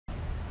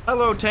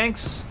Hello,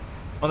 tanks.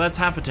 Oh, that's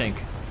half a tank.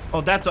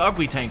 Oh, that's an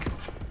ugly tank.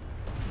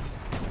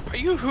 Are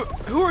you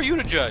who are you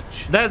to judge?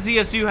 That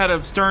ZSU had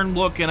a stern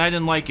look and I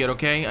didn't like it,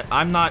 okay?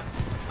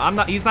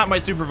 He's not my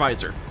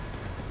supervisor.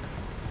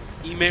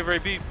 He may very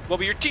be will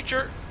be your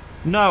teacher.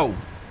 No.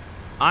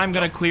 I'm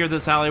gonna clear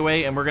this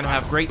alleyway and we're gonna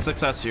have great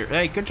success here.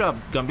 Hey, good job,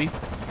 Gumby.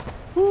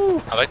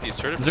 Woo. I like the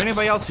assertiveness. Is there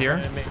anybody else here?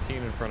 M18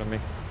 in front of me.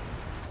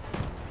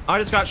 I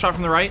just got shot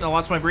from the right and I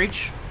lost my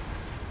breach.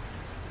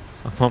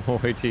 I'm on my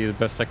way to you the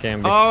best I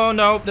can be. Oh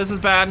no, this is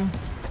bad.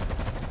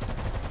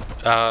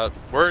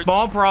 Words.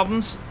 Small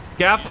problems.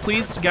 Gaff,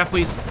 please. Gaff,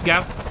 please.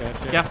 Gaff.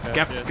 Gotcha. Gaff,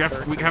 Gaff, Yes, Gaff.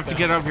 sir. We have to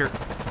get out of here.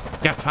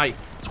 Gaff, hi.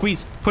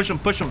 Squeeze. Push him,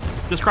 push him.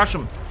 Just crush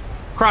him.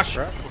 Crush.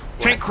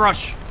 Tank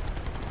crush.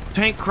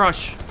 Tank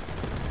crush.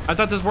 I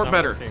thought this worked Not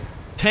better. working.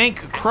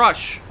 Tank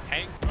crush.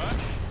 Hank Rush.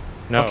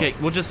 No. Okay,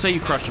 we'll just say you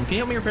crushed him. Can you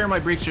help me repair my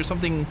breach? There's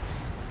something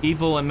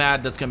evil and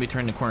mad that's gonna be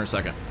turned in the corner in a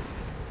second.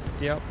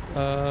 Yep. 2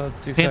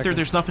 Panther, seconds.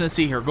 there's nothing to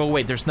see here. Go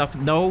away. There's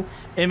nothing. No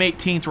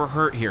M18s were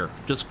hurt here.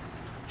 Just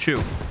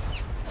chew.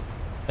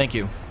 Thank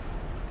you.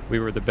 We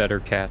were the better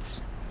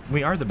cats.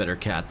 We are the better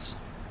cats.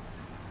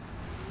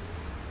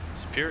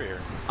 Superior.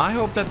 I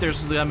hope that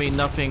there's, I mean,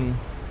 nothing.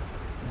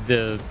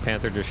 The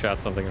Panther just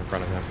shot something in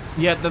front of him.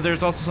 Yeah,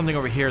 there's also something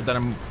over here that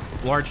I'm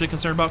largely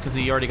concerned about because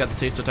he already got the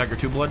taste of Tiger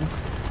 2 blood.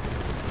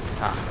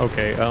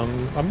 Okay,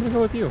 I'm gonna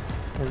go with you.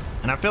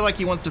 And I feel like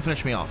he wants to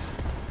finish me off.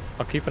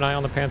 I'll keep an eye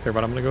on the Panther,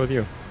 but I'm gonna go with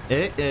you.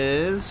 It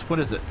is, what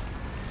is it?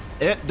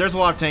 There's a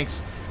lot of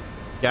tanks.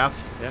 Gaff,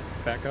 Yeah,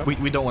 back up.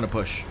 we don't want to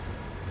push.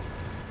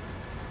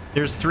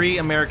 There's 3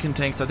 American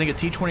tanks. I think a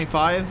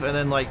T-25 and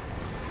then like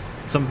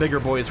some bigger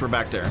boys were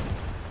back there.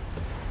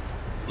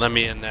 Let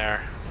me in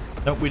there.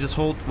 Nope, we just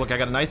hold. Look, I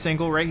got a nice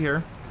angle right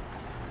here.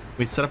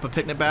 We set up a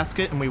picnic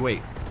basket and we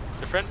wait.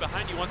 The friend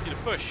behind you wants you to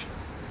push.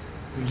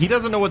 He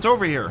doesn't know what's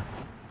over here.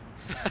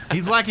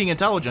 He's lacking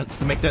intelligence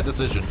to make that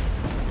decision.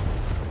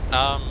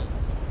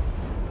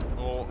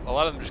 Well, a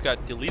lot of them just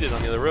got deleted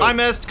on the other road. I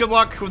missed. Good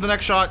luck with the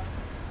next shot.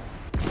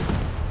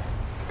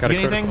 Got a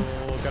You get anything?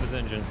 critical, got his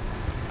engine.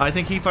 I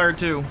think he fired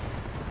too.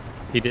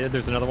 He did.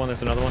 There's another one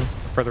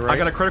further right. I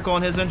got a critical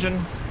on his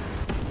engine.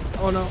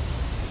 Oh no.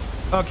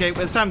 Okay,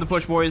 it's time to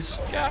push, boys.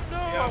 Yeah,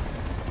 no.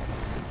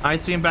 I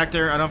see him back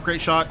there. I don't have a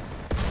great shot.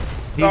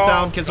 He's Oh,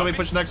 down. Can somebody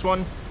push the next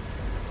one?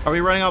 Are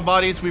we running out of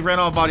bodies? We ran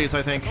out of bodies,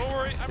 I think. Don't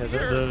worry, I'm Yeah,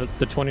 here.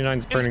 the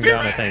 29's burning It's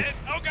down, I Spirit! think.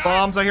 Oh god.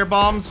 Bombs. I hear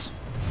bombs.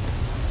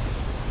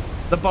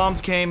 The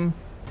bombs came.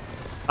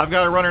 I've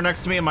got a runner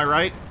next to me. Am I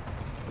right?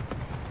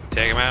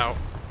 Take him out.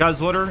 Got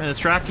his loader and his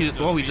track. He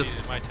just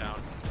in my town.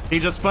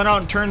 spun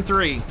out in turn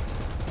 3.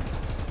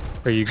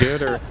 Are you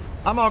good or?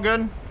 I'm all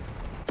good. I'm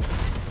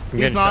He's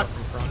getting not. shot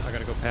from front. I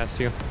gotta go past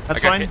you. That's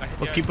I got fine. hit.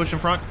 Let's Yeah. keep pushing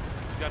front.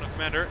 He's got no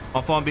commander.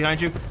 I'll fall in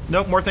behind you.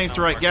 Nope, more things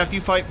to right. more Gaff, things.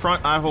 you fight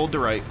front. I hold to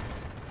right.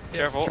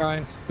 Careful.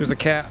 Trying. There's a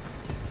cat.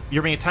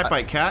 You're being attacked by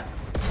a cat?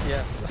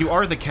 Yes. You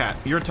are the cat.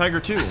 You're a tiger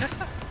too.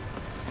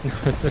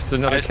 There's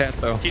another cat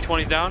though.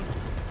 T20's down.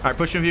 Alright,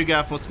 push in view,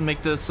 Gaff. Let's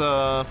make this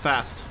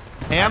fast.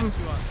 Ham, On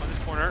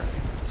this corner.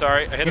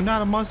 Sorry, I hit you're him.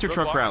 not a monster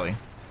truck Roadblock. rally.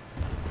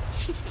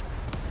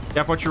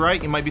 Gaff, watch your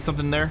right. You might be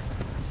something there.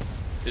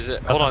 Is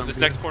it? Hold on. This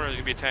good. next corner is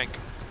gonna be a tank.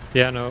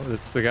 Yeah, no,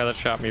 it's the guy that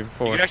shot me You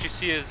before. can actually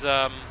see his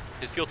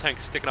fuel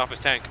tank sticking off his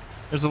tank.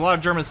 There's a lot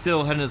of German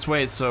steel heading his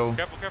way, so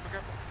Careful, careful,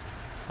 careful.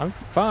 I'm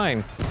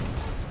fine.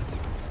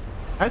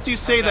 as you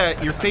say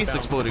that, your face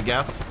exploded,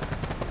 Gaff.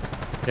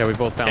 Yeah, we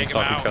both bounced Take him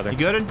off each out. other. You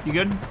good? You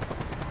good?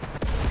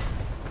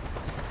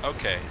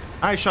 Okay.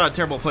 I shot a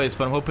terrible place,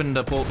 but I'm hoping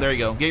to pull. There you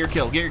go. Get your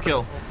kill. Get your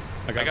kill.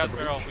 I got the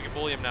the barrel. We can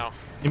bully him now.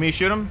 You mean to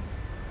shoot him?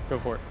 Go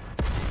for it.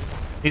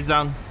 He's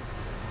down.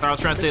 I was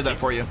trying to save that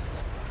for you.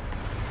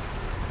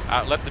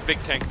 Let the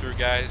big tank through,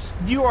 guys.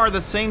 You are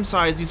the same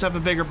size. You just have a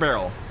bigger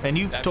barrel, and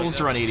you told us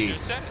to run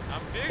 88s.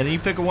 I'm big. And then you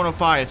pick a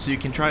 105 so you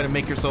can try to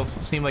make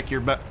yourself seem like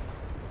you're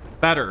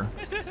better.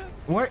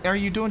 What are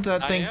you doing to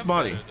that thing's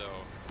body? Better,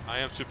 though. I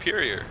am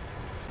superior.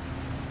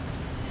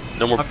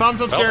 No more. I found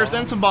some stairs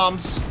Well, and some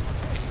bombs.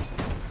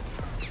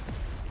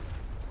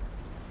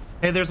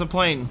 Hey, there's a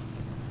plane.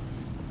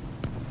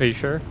 Are you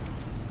sure?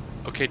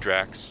 Okay,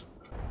 Drax.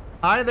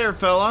 Hi there,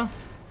 fella.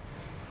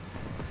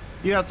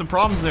 You have some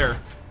problems there.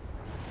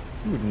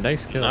 Ooh,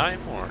 nice kill. 9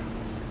 more.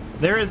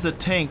 There is a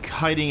tank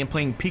hiding and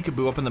playing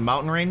peekaboo up in the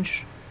mountain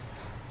range.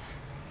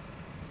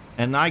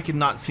 And I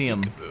cannot see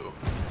him. Boo.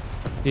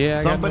 Yeah, I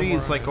got no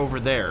Somebody's more like eyes. over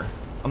there.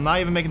 I'm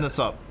not even making this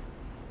up.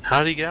 How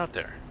did he get out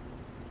there?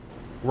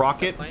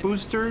 Rocket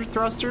booster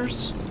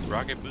thrusters?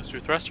 Rocket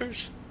booster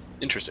thrusters?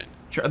 Interesting.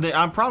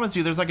 I promise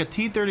you, there's like a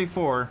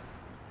T-34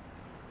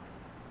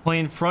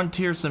 playing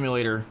Frontier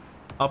Simulator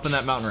up in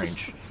that mountain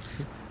range.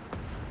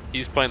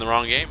 He's playing the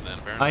wrong game then,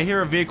 apparently. I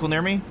hear a vehicle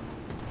near me.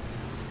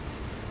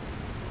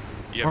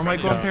 You or am I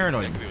friendly going dog?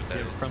 paranoid? That could be what that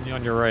is. Friendly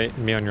on your right,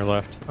 me on your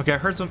left. Okay, I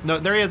heard some. No,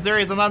 there he is. There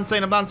he is. I'm not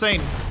insane. I'm not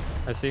insane.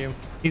 I see him.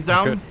 He's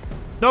I'm down. good.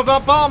 No,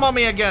 bomb on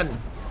me again.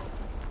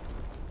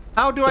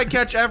 How do I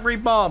catch every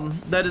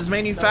bomb that is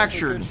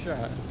manufactured Good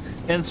shot.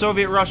 in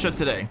Soviet Russia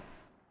today?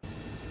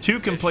 Two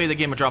can play the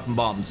game of dropping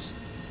bombs.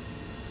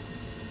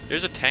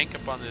 There's a tank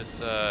up on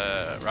this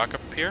rock up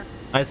here.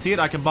 I see it.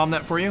 I can bomb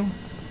that for you.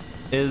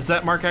 Is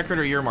that mark accurate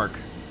or your mark?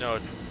 No,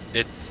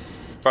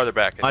 it's farther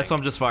back. I saw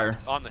him just fire.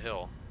 It's on the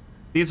hill.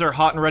 These are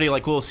hot and ready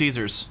like Little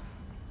Caesars.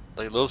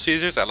 Like Little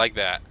Caesars, I like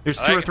that. There's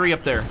I two or like three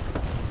up there.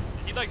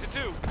 He likes it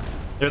too.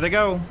 There they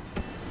go.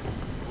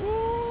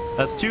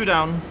 That's 2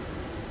 down.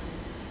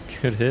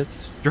 Good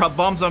hits. Drop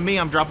bombs on me.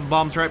 I'm dropping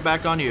bombs right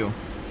back on you.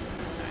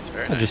 Nice,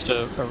 very nice.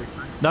 Just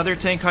Another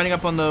tank hiding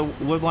up on the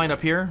wood line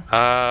up here.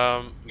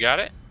 Got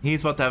it.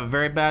 He's about to have a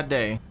very bad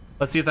day.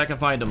 Let's see if I can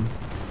find him.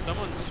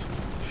 Someone's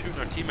shooting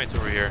our teammates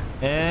over here.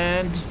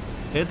 And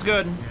it's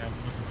good. yeah,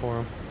 I'm looking for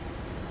him.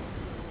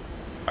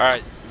 All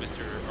right,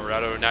 Mr.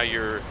 Orado, now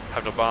you're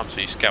have no bomb, so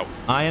you scout.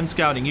 I am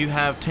scouting. You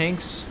have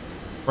tanks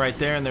right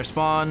there in their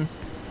spawn.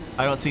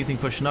 I don't see anything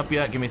pushing up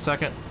yet. Give me a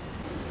second.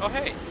 Oh,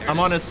 hey. there I'm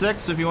it on is. a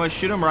 6 if you want to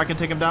shoot him, or I can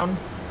take him down.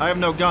 I have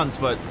no guns,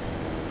 but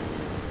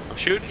I'm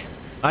shooting.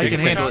 I You can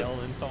can handle it.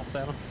 Yell insults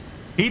at him.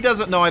 He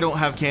doesn't know I don't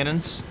have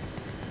cannons.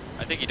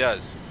 I think he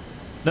does.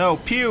 No,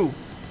 pew,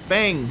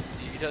 bang.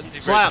 He doesn't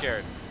seem Slap.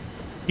 very scared.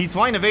 He's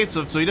flying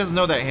evasive, so he doesn't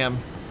know that, Ham.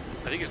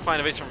 I think he's flying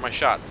evasive from my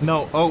shots.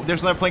 No, oh,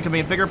 there's another plane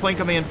coming in. Bigger plane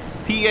coming in.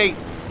 P8.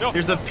 No.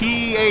 There's a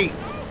P8. Yeah,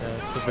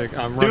 it's a big.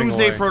 I'm running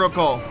Doomsday away.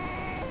 Protocol.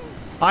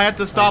 I have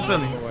to stop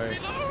him. Running away.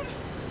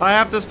 I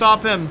have to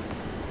stop him.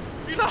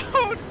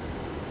 Reload!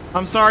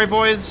 I'm sorry,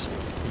 boys.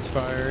 He's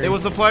firing. It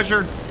was a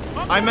pleasure.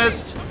 I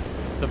missed.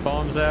 The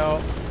bomb's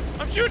out.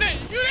 I'm shooting it!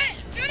 Shoot it!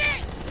 Shoot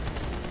it!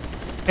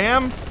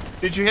 Ham,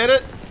 did you hit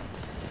it?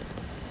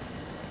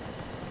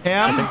 I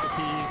Ham? think the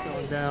P's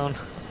going down.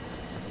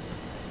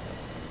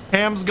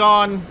 Ham's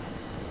gone.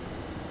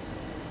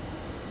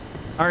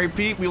 I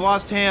repeat, we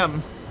lost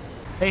Ham.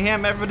 Hey,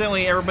 Ham,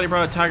 evidently everybody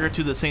brought a tiger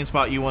to the same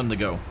spot you wanted to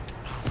go.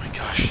 Oh my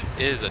gosh.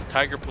 It is a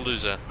Tiger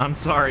Palooza. I'm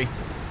sorry.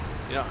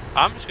 You know,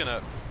 I'm just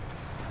gonna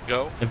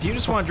go. If you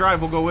just want to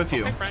drive, we'll go with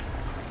you. Okay, friend.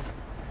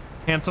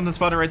 Ham, something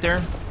spotted right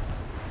there.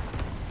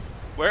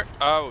 Where?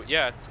 Oh,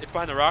 yeah, it's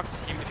behind the rocks.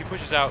 If he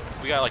pushes out,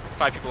 we got like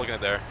 5 people looking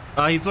at there.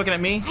 He's looking at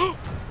me. Oh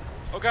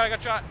god, I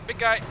got shot. Big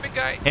guy, big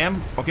guy.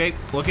 Ham, okay,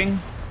 looking.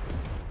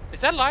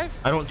 Is that live?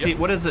 I don't see it.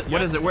 What is it?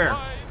 What is it? Where?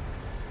 Alive.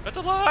 That's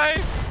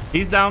alive.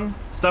 He's down.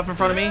 Stuff in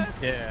front of me.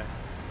 Yeah.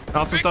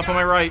 Also stuff on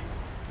my right.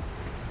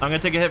 I'm gonna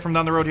take a hit from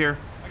down the road here.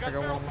 I got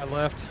one on my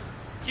left.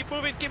 Keep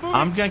moving, keep moving.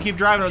 I'm gonna keep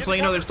driving. I'll just let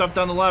you know there's stuff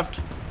down the left.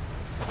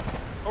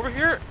 Over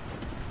here.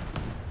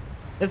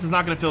 This is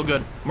not gonna feel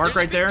good. Mark There's a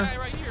right big there. guy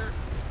right here.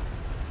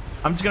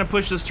 I'm just gonna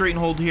push this straight and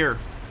hold here.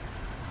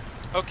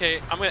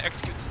 Okay, I'm gonna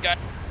execute this guy.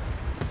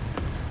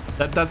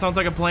 That sounds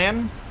like a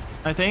plan,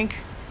 I think.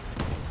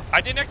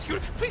 I didn't execute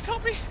it. Please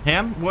help me.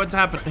 Ham, what's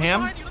happened? Look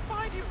Ham, behind you, look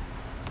behind you.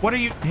 what are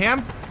you?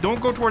 Ham,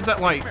 don't go towards that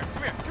light. Come here,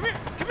 come here, come here,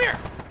 come here.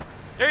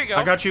 There you go.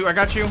 I got you. I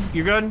got you.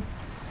 You good?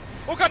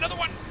 Oh god, another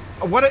one.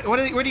 What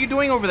are you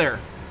doing over there?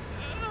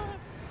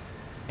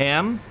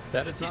 Ham,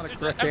 That is not a There's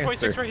correct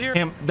F-26 answer. right here.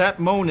 Ham, that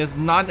moan is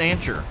not an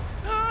answer.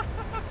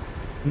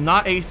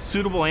 Not a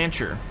suitable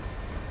answer.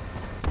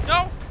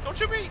 No, don't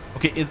shoot me.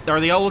 Okay, are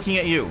they all looking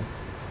at you?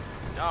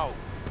 No.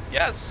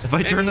 Yes. If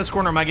I turn maybe. this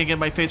corner, am I gonna get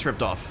my face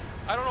ripped off?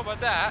 I don't know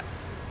about that.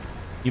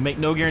 You make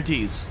no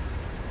guarantees.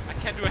 I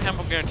can't do a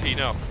Hambo guarantee,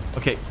 no.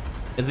 Okay,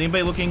 is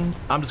anybody looking?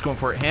 I'm just going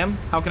for it. Ham,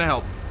 how can I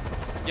help?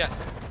 Yes.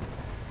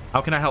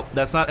 How can I help?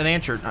 That's not an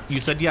answer.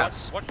 You said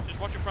yes. Just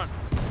watch your front.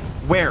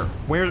 Where?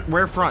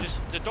 Where front?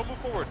 Just don't move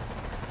forward.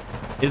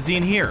 Is he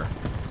in here?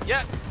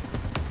 Yes.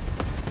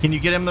 Can you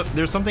get him?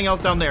 There's something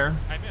else down there.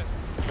 I missed.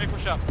 You may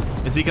push up.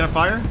 Is he gonna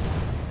fire?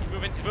 He's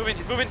moving, he's moving,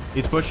 he's moving.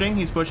 He's pushing.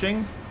 He's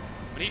pushing.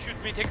 When he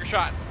shoots me, take your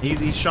shot. He's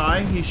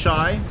shy. He's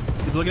shy.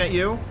 He's looking at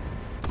you.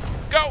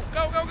 Go,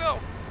 go, go, go.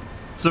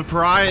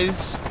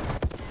 Surprise!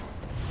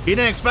 He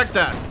didn't expect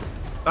that.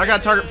 I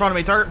got a target in front of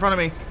me. Target in front of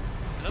me.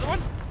 Another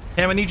one?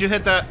 Ham, I need you to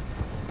hit that.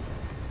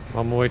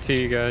 On my way to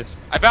you guys.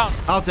 I bounced.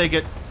 I'll take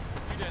it.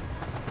 You did.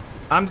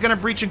 I'm gonna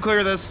breach and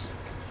clear this.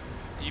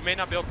 You may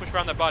not be able to push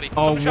around that body.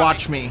 Oh, Someone shot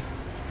watch me.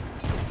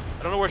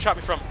 I don't know where it shot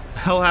me from.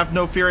 Hell have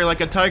no fury like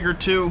a tiger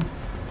too.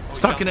 Oh,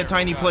 Stuck down in a there.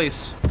 tiny Oh, God.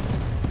 place.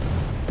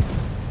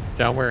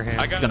 Down where, Ham?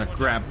 I got Gonna it.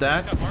 grab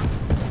that. Got Mark.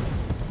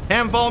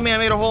 Ham, follow me. I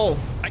made a hole.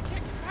 I can't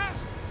get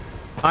past.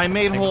 I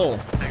made a hole.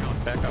 Hang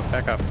on. Back up.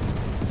 Back up. I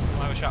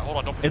don't have a shot. Hold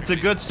on. Don't push It's me, a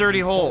good please. sturdy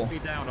hole. Hold me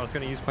down. I was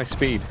gonna use my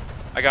speed.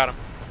 I got him.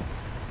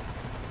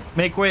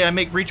 Make way. I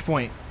make breach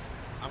point.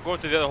 I'm going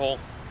to the other hole.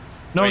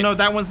 No, Wait. no,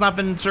 that one's not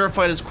been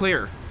certified as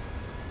clear.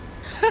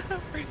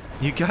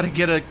 You gotta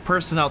get a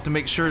person out to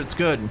make sure it's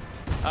good.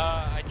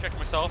 I checked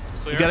myself. It's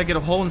clear. You gotta get a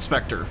hole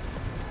inspector.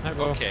 I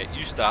will. Okay,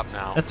 you stop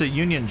now. That's a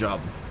union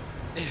job.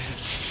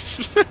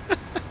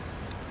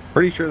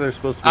 Pretty sure there's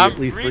supposed to be I'm at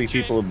least 3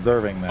 reaching. people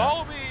observing that.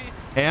 Follow me.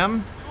 Ham, You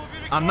will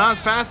be I'm not as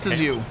victorious. fast as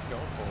you. Go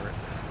for it.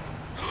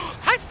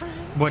 Hi, friend.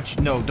 What?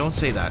 No, don't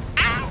say that.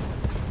 Ow!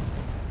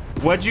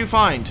 What'd you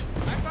find? I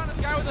found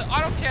a guy with an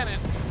autocannon.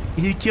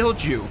 He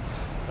killed you.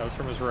 That was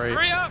from his right.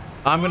 Hurry up!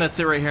 I'm gonna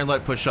sit right here and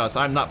let it push us.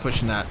 I'm not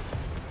pushing that.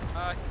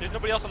 There's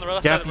nobody else on the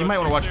left side. Gaff, of the you road. might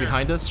want to watch Clear.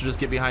 behind us, or just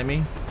get behind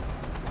me.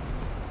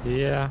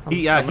 Yeah.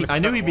 I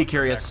knew he'd be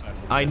curious.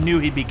 I knew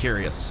he'd be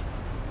curious.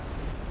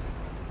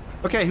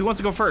 Okay, who wants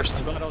to go first?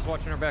 I'm glad I was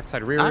watching our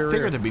backside. Rear, I rear,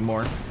 figured rear. there'd be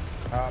more.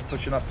 I'm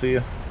pushing up to you.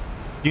 Do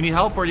you need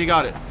help or you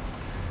got it?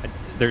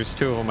 There's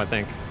 2 of them, I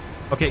think.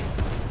 Okay,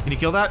 can you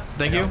kill that?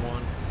 Thank I you. got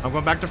 1. I'm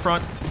going back to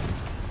front.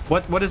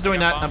 What is doing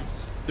got that?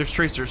 bombs. There's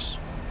tracers.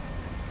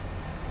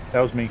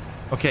 That was me.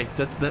 Okay,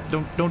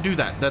 don't do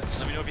that.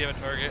 That's. Let me know if you have a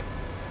target.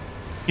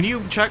 Can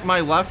you check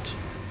my left?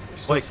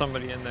 There's still Like,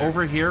 somebody in there.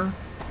 Over here.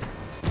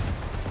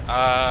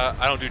 I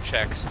don't do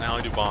checks. I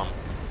only do bomb.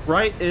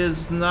 Right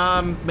is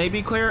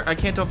maybe clear. I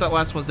can't tell if that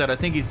last one's dead. I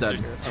think he's dead.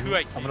 Two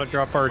I'm IQs gonna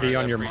drop somewhere RD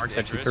on that your breed mark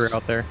that you dangerous. threw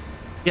out there.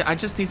 Yeah, I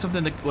just need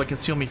something to like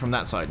conceal me from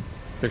that side.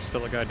 There's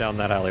still a guy down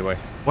that alleyway.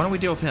 Why don't we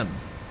deal with him?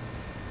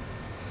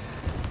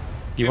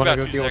 You We've want to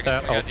got go 2 deal with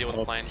seconds. that? I gotta deal with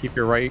the I'll plane. keep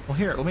your right. Well,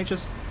 here, let me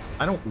just.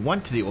 I don't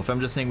want to deal with him.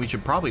 I'm just saying we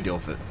should probably deal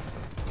with it.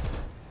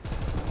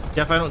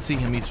 Yeah, if I don't see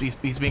him, he's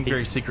being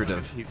very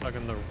secretive. He's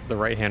hugging the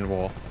right-hand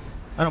wall.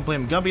 I don't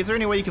blame him. Gumby, is there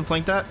any way you can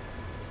flank that?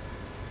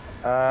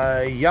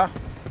 Yeah.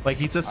 Like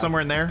he's just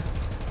somewhere in there.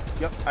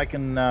 Yep, I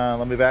can,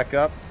 let me back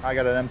up. I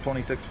got an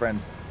M26 friend.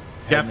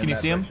 Gav, heading can in you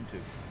that see him? direction,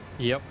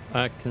 too. Yep,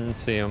 I can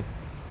see him.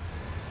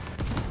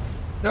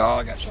 No,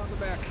 I got shot in the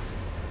back.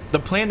 The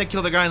plan to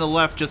kill the guy on the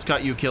left just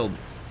got you killed.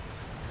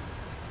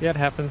 Yeah, it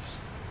happens.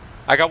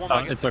 I got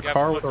one. It's a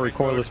car with a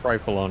recoilless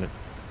rifle on it.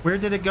 Where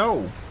did it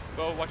go?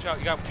 Go, watch out.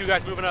 You got 2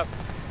 guys moving up.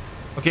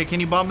 Okay, can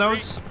you bomb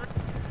those?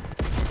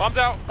 Bombs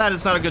out. That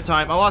is not a good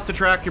time. I lost the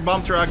track. Your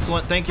bombs are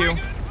excellent. Thank you.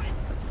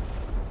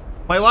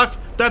 My left?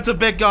 That's a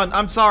big gun.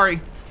 I'm sorry.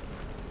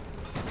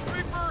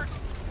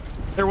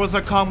 There was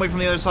a convoy from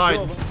the other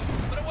side.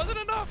 But it wasn't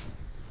enough.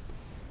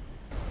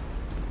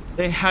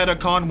 They had a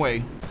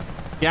convoy.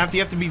 You have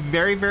to be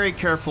very, very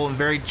careful and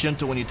very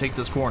gentle when you take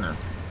this corner.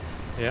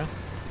 Yeah?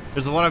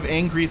 There's a lot of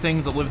angry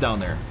things that live down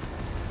there.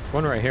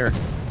 One right here.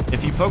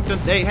 If you poke them,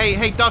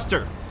 hey,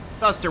 Duster,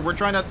 we're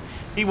trying to.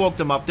 He woke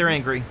them up. They're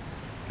angry.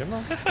 Come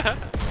on.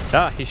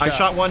 He shot. I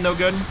shot one, no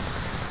good.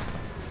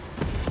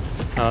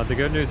 The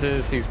good news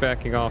is he's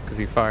backing off because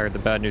he fired. The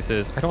bad news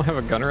is I don't have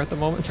a gunner at the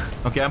moment.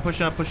 Okay, I'm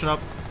pushing up.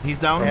 He's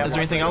down. Yeah, Is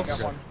there anything I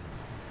else? got one.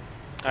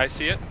 I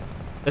see it.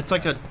 It's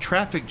like a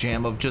traffic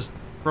jam of just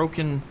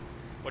broken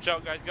Watch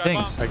out, guys. Got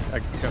things. bombs. I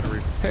gotta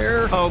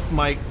repair. Oh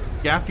my,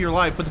 Gaff, you're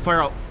alive. Put the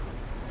fire out.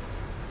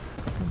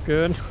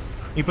 Good.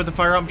 You put the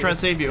fire out. I'm trying to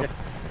save you.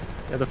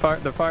 Yeah, the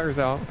fire's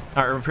out.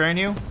 All right, repairing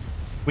you.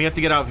 We have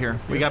to get out of here.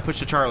 We got to push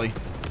to Charlie.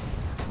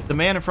 The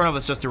man in front of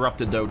us just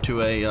erupted though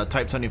to a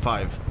Type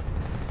 75.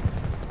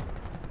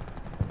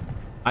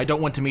 I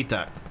don't want to meet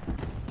that.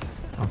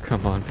 Oh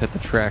come on, put the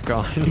track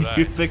on.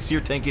 You fix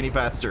your tank any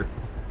faster.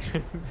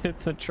 Put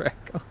the track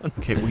on.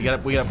 Okay, we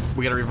gotta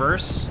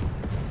reverse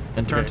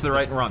and turn Okay. to the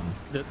right and run.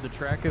 The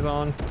track is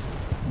on,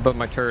 but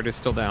my turret is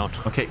still down.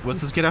 Okay,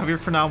 let's just get out of here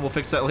for now. We'll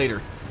fix that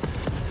later.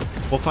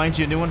 We'll find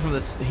you a new one from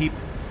this heap.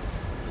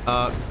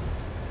 I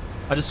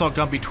just saw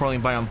Gumpy twirling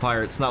by on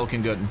fire. It's not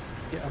looking good.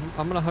 Yeah,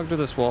 I'm gonna hug to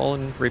this wall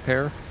and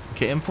repair.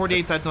 Okay,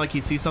 M48's acting like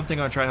he sees something.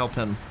 I'm gonna try to help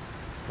him.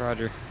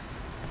 Roger.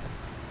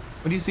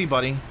 What do you see,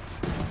 buddy?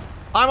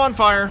 I'm on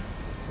fire.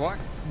 What?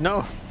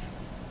 No.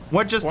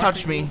 What just Why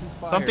touched are you me? on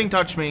fire? Something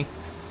touched me.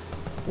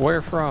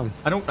 Where from?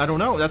 I don't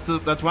know. That's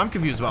what I'm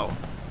confused about.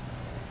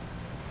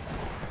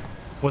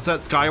 What's that,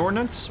 sky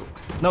ordnance?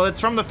 No, it's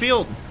from the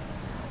field.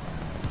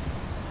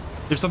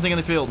 There's something in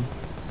the field.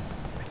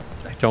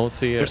 I don't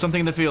see it. There's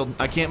something in the field.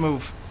 I can't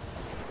move.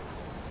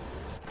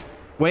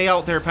 Way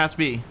out there past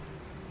B.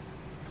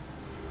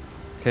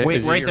 Okay, Wait,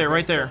 is right your there, gun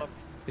right still there. up?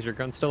 Is your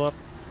gun still up?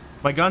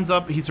 My gun's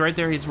up. He's right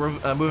there. He's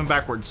moving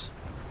backwards.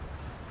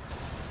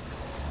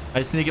 I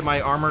just need to get my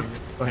armor.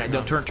 Okay, Hang no,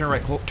 on. turn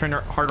right. Turn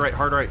hard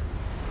right.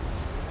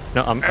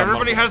 No, I'm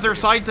Everybody on, has their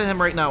side to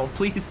him right now.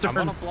 Please I'm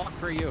on a turn. block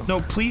for you. No,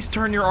 please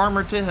turn your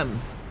armor to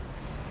him.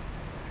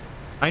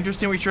 I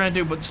understand what you're trying to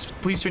do, but just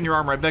please turn your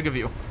armor. I beg of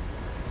you.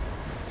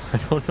 I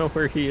don't know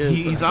where he is.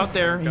 He's out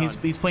there. Oh, God.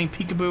 He's playing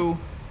peekaboo,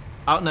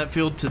 out in that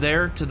field to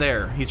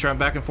there. He's trying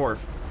back and forth.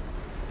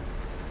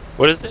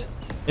 What is it?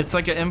 It's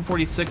like an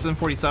M46,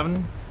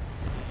 M47.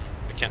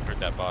 I can't hurt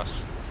that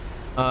boss.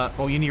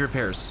 Well, you need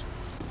repairs.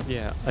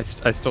 Yeah,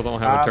 I still don't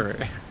have a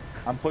turret.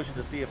 I'm pushing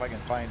to see if I can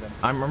find him.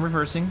 I'm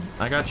reversing.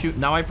 I got you.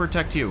 Now I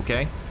protect you,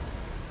 okay?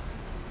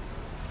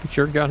 But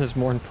your gun is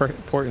more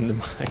important than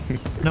mine.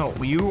 No,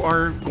 you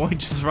are going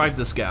to survive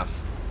this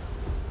gaff.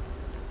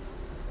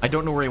 I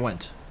don't know where he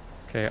went.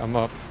 Okay, I'm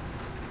up.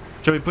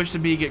 Shall we push to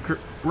B, get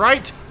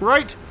right!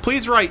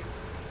 Please right!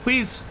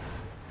 Please!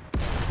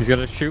 He's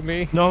gonna shoot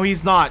me? No,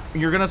 he's not.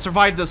 You're gonna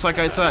survive this, like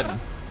I said.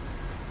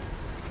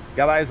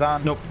 Got eyes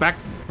on. No,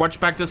 watch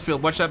back this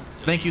field. Watch that.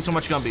 Thank you so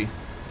much, Gumby.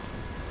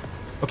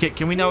 Okay,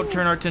 can we now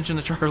turn our attention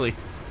to Charlie?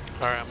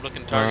 Alright, I'm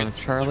looking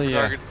targets. Charlie, looking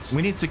yeah. targets.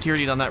 We need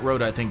security on that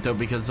road, I think, though,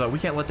 because we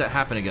can't let that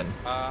happen again.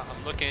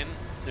 I'm looking.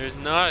 There's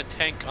not a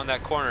tank on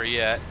that corner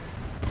yet.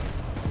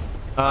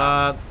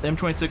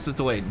 M26 is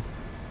delayed.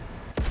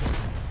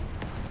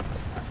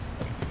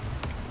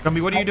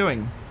 Gumby, what are you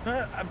doing?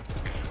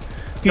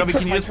 Gumby,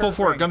 can you just pull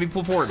forward? Gumby,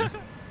 pull forward.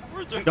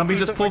 Gumby,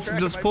 just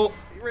pull.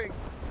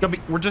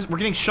 Gumby, we're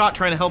getting shot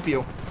trying to help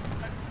you.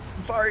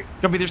 I'm sorry.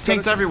 Gumby, there's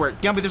tanks everywhere.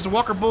 Gumby, there's a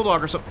Walker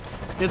Bulldog or something.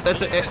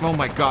 Oh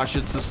my gosh,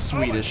 it's the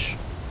Swedish.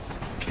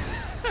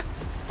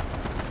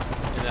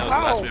 And that was the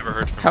last we ever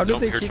heard from him. How did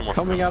Don't they hear keep too more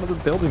coming from out of the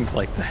buildings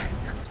like that?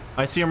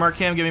 I see a mark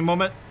cam. Give me a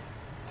moment.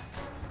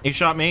 He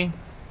shot me. him.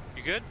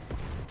 You good?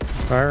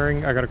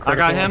 Firing. I got a critical. I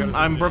got him.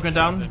 I'm broken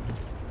down.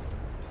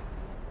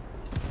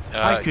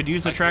 I could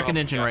use a I can tracking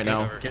go engine up. right Yeah,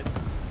 now. over. Get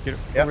Yep.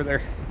 over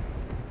there.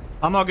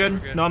 I'm all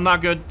good. good. No, I'm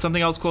not good.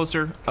 Something else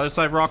closer. Other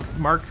side rock.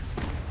 Mark.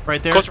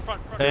 Right there. Closer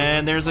front.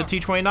 And there's a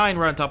T-29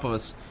 right on top of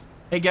us.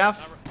 Hey,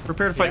 Gaff.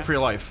 Prepare to fight Yeah. for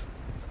your life.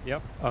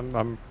 Yep.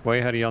 I'm way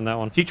ahead of you on that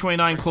one.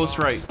 T-29 close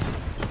right.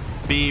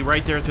 Be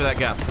right there through that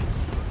gap.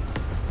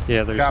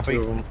 Yeah, there's Copy.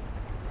 2 of them.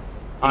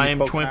 I am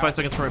poke 25 out.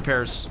 seconds from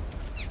repairs.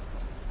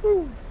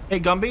 Hey,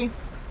 Gumby.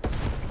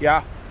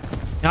 Yeah.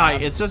 Hi,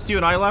 it's just you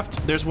and I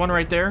left. There's one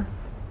right there.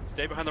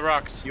 Stay behind the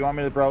rocks. You want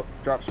me to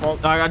drop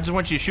smoke? I just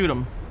want you to shoot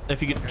him.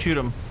 If you could shoot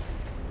him,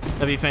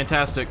 that'd be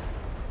fantastic.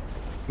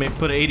 Maybe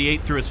put an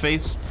 88 through his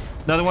face.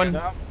 Another one.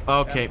 No.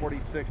 Okay.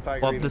 M46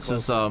 Tiger. Well, even this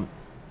is closer.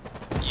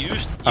 You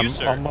I'm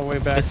sir. on my way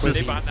back. This with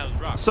is- Stay behind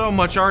those rocks. so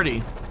much arty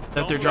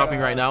that they're Don't, dropping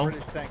right now.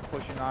 British tank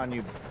pushing on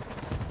you.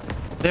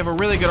 They have a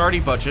really good arty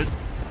budget.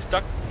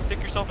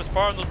 Stick yourself as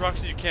far on those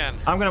rocks as you can.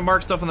 I'm gonna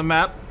mark stuff on the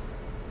map,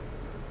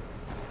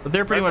 but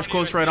they're pretty Right much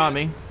behind close you, I right see on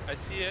it. me. I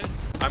see it.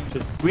 I'm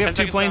just. We have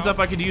 2 planes up.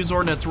 I could use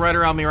ordnance right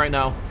around me right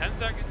now. 10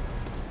 seconds.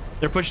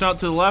 They're pushing out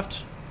to the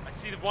left. I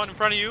see the one in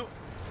front of you.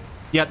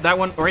 Yeah, that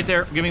one right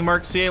there. Give me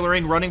mark. CA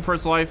Lorraine running for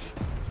his life.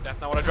 That's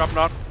not what I dropped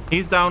on.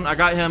 He's down. I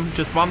got him.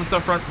 Just bomb the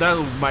stuff front.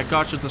 Oh my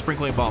gosh, it's the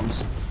sprinkling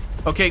bombs.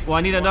 Okay, well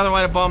I need another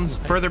line of bombs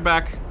further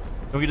back.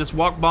 And we can just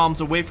walk bombs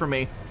away from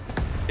me.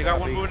 They got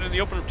one moving in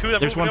the open. 2 of them.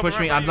 There's one moving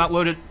pushing me. right I'm by not you.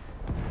 loaded.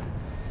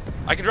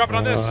 I can drop it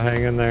on this.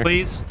 Hang in there.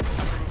 Please.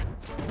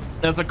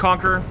 That's a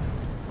conquer.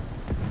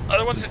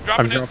 Other one's I'm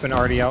dropping it. dropping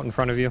Artie out in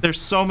front of you. There's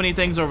so many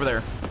things over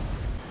there.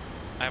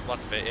 I have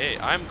lots of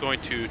AA. I'm going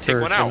to take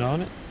Turret one out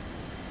on it.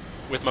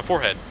 with my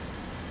forehead.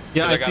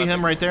 Yeah, But I I got see it.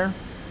 him right there.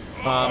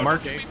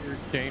 Mark.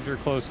 Danger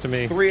close to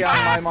me. 3 on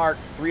my mark.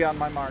 3 on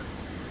my mark.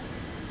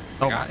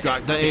 Oh my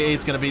god, the AA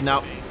is gonna be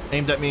now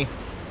aimed at me.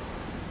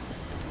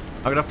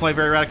 I'm gonna fly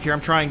very erratic here.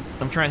 I'm trying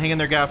to hang in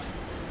there, Gaff.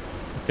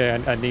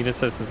 Okay, I need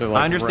assistance. They're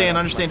like I understand,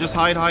 right on my Just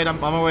side. hide.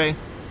 I'm on my way.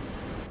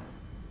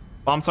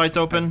 Bomb sites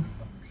open.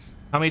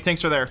 How many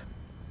tanks are there?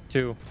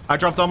 2. I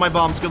dropped all my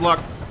bombs. Good luck.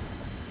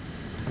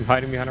 I'm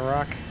hiding behind a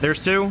rock.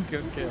 There's 2.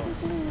 Good kill.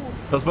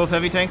 Those both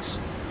heavy tanks?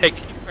 Hey,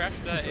 can you crash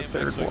that? There's a AMX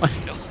third so I one.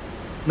 can kill?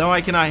 No, I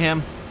cannot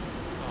ham.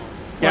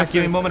 Yeah, give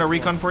me a moment. A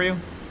recon for you.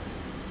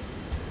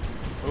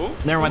 Oh.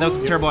 Never mind. That was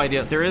a terrible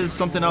idea. There is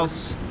something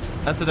else.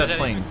 That's a dead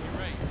plane.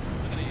 You're right.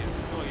 Look at you.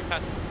 Oh, you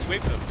passed. You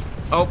waved him.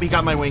 Oh, he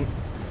got my wing.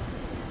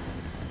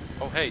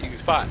 Oh, hey, you can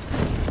spot.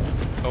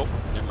 Oh,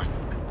 never mind.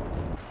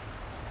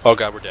 Oh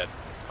god, we're dead.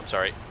 I'm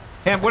sorry.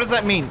 Ham, what does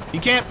that mean? You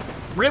can't...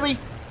 Really?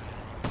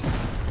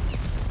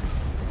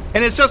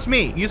 And it's just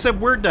me. You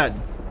said we're dead.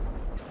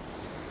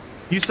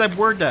 You said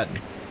we're dead.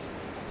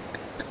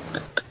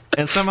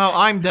 And somehow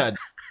I'm dead.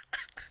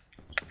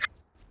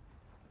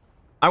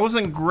 I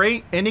wasn't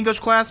great in English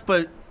class,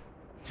 but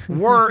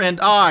were and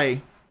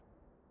I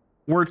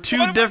were What too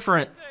am I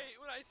different. gonna say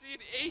when I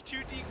see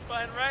an A2D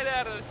flying right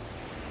at us?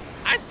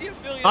 I see a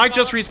million. I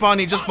just bombs. respawned,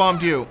 he just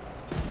bombed you.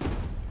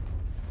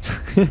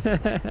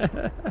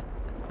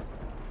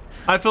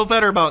 I feel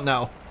better about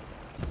now.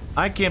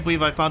 I can't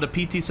believe I found a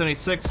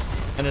PT-76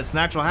 in its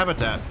natural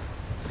habitat.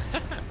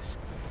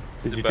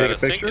 Did you About take a to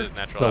sink picture? his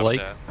natural The lake?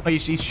 habitat. Oh,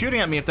 he's shooting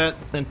at me if that...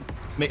 And,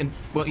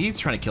 well, he's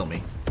trying to kill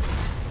me.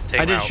 Take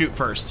I him did out. shoot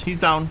first. He's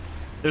down.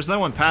 There's no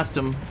one past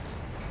him.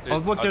 Oh,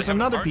 look, they there's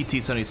having a another party?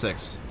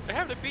 PT-76. They're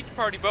having a beach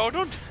party, Bo.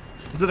 Don't.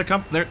 Is it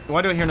a there?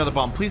 Why do I hear another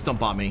bomb? Please don't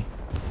bomb me.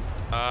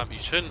 You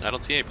shouldn't. I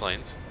don't see any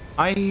planes.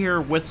 I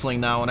hear whistling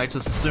now, and I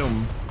just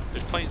assume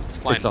There's planes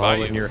flying It's all by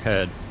in you. your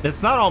head.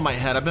 it's not all in my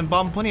head. I've been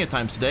bombed plenty of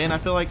times today, and I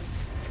feel like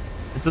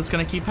it's just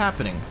gonna keep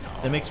happening.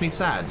 It makes me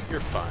sad. You're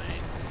fine.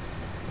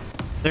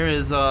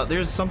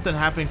 There's something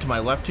happening to my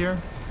left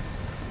here.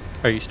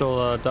 Are you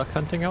still duck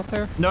hunting out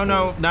there? No,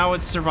 now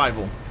it's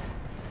survival.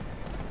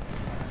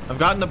 I've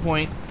gotten the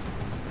point.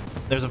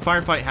 There's a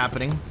firefight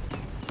happening.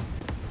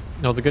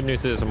 No, the good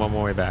news is I'm on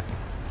my way back.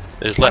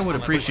 There's I less would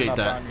than appreciate Up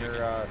that. on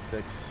your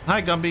 6.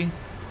 Hi, Gumby.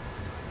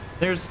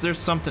 There's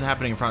something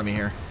happening in front of me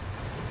here.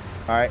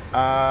 Alright,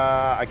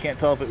 I can't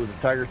tell if it was a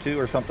Tiger 2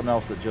 or something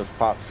else that just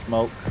popped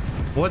smoke.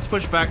 Well, let's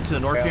push back to the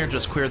north Yeah. here and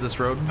just clear this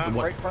road. What-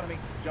 Right in front of me,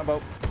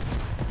 Jumbo.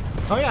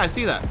 Oh yeah, I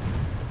see that.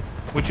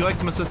 Would you like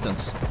some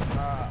assistance?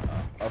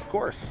 Of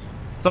course.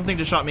 Something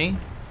just shot me.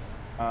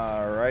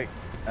 Alright,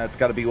 that's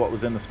got to be what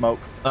was in the smoke.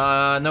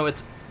 No,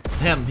 it's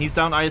him. He's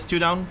down. IS-2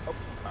 down.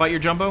 Fight your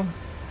Jumbo.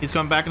 He's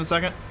coming back in a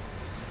second.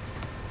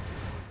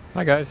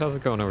 Hi guys, how's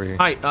it going over here?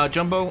 Hi,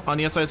 Jumbo on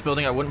the SIS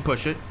building. I wouldn't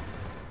push it.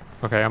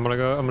 Okay, I'm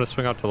gonna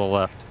swing out to the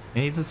left.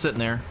 And he's just sitting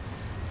there.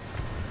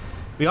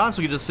 Be honest,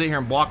 we could just sit here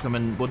and block him,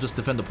 and we'll just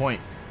defend the point.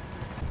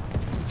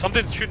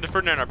 Something's shooting the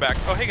Ferdinand in our back.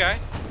 Oh, hey, guy.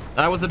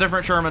 That was a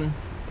different Sherman.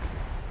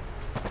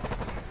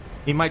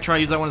 He might try to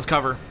use that one as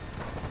cover.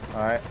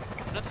 Alright,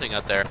 Nothing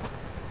out there.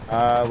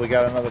 We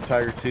got another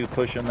Tiger 2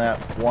 pushing that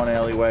one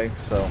alleyway,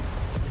 so.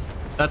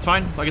 That's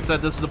fine. Like I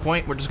said, this is the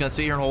point. We're just gonna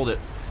sit here and hold it.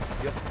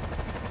 Yep.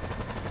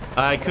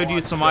 I could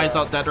use some eyes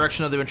out that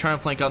direction. They've been trying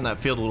to flank out in that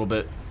field a little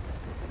bit.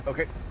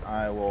 Okay,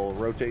 I will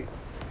rotate.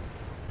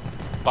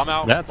 Bomb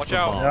out. That's Watch the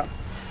out. bomb. Yeah.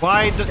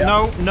 Why?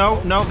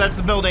 No, that's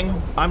the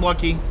building. I'm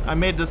lucky. I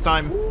made this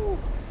time.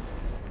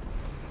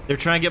 They're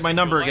trying to get my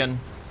number again.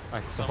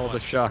 I saw the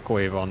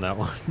shockwave on that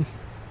one.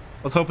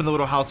 I was hoping the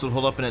little house would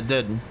hold up, and it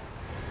did.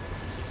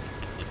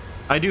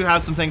 I do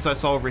have some things I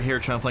saw over here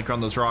trying to flank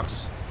around those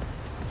rocks.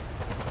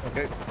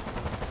 Okay.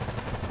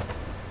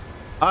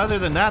 Other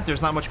than that,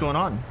 there's not much going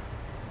on.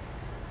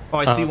 Oh,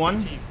 I see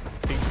one.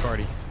 Beach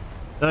party.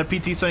 Another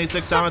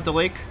PT-76 down at the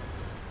lake.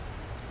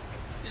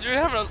 You're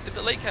having at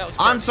the lake house.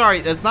 I'm sorry,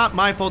 it's not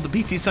my fault the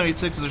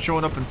PT-76s are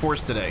showing up in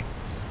force today.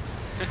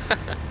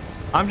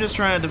 I'm just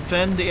trying to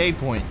defend the A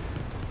point.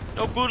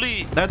 No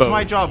bully. That's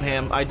my job,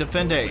 Ham. I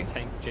defend A.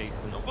 Tank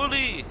Jason. No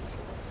bully.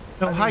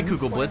 No, hi,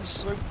 Kugel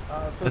Blitz.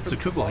 That's a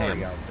Kugel Ham.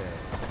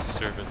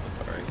 Serving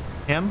the party.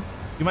 Ham,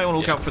 you might want to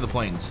look Yeah. out for the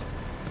planes.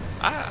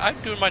 I'm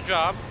doing my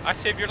job. I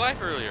saved your life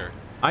earlier.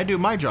 I do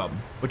my job,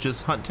 which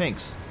is hunt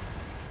tanks.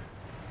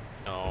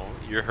 No,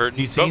 you're hurting.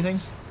 Do you see boats.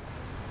 anything?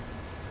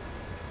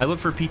 I look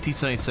for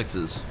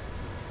PT-76s.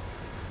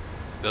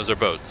 Those are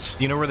boats.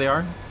 Do you know where they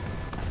are?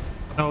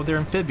 No, they're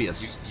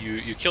amphibious.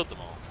 You killed them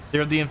all.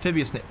 They're the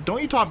amphibious.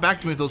 Don't you talk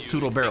back to me with those You two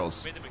little extinct-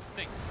 barrels. made them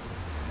extinct.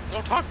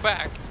 Don't talk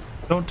back.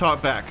 Don't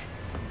talk back.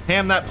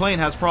 Ham, that plane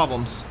has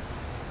problems.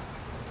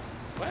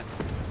 What?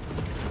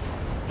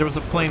 There was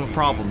a plane with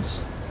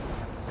problems.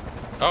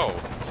 Oh,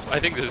 I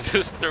think this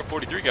is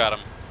 43 got him.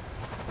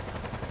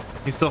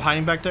 He's still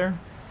hiding back there?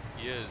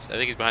 He is. I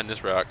think he's behind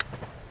this rock.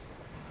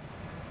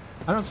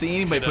 I don't see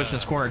anybody Should, pushing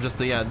this corner, just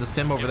just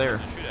him over Yeah, there.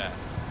 shoot at.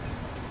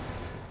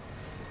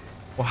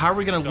 Well, how are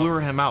we gonna Don't.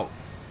 lure him out?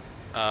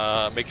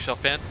 Make yourself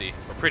fancy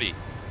or pretty.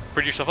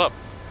 Pretty yourself up.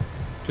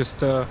 Just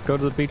go to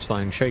the beach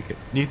line and shake it.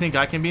 Do you think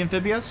I can be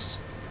amphibious?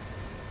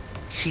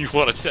 You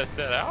want to test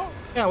that out?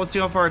 Yeah, let's see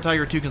how far a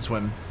Tiger 2 can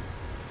swim.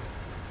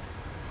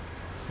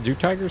 Do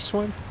tigers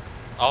swim?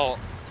 I'll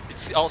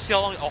see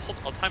how long.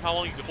 I'll time how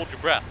long you can hold your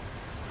breath.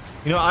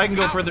 You know, I can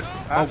go further.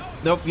 Oh,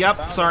 nope.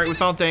 Yep. Sorry, we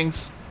found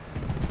things.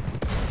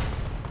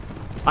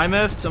 I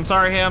missed. I'm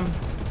sorry, Ham.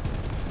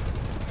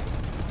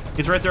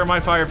 He's right there on my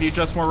fire. If you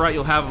adjust more right,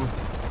 you'll have him.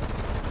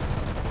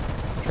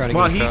 Trying to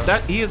Well, get a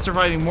shot. he is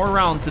surviving more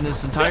rounds than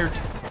his entire.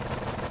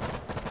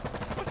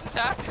 What just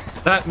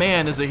happened? That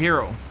man is a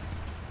hero.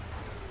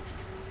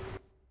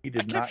 He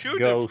did kept not shooting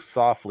go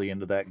softly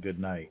into that good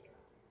night.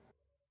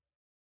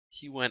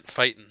 He went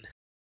fighting.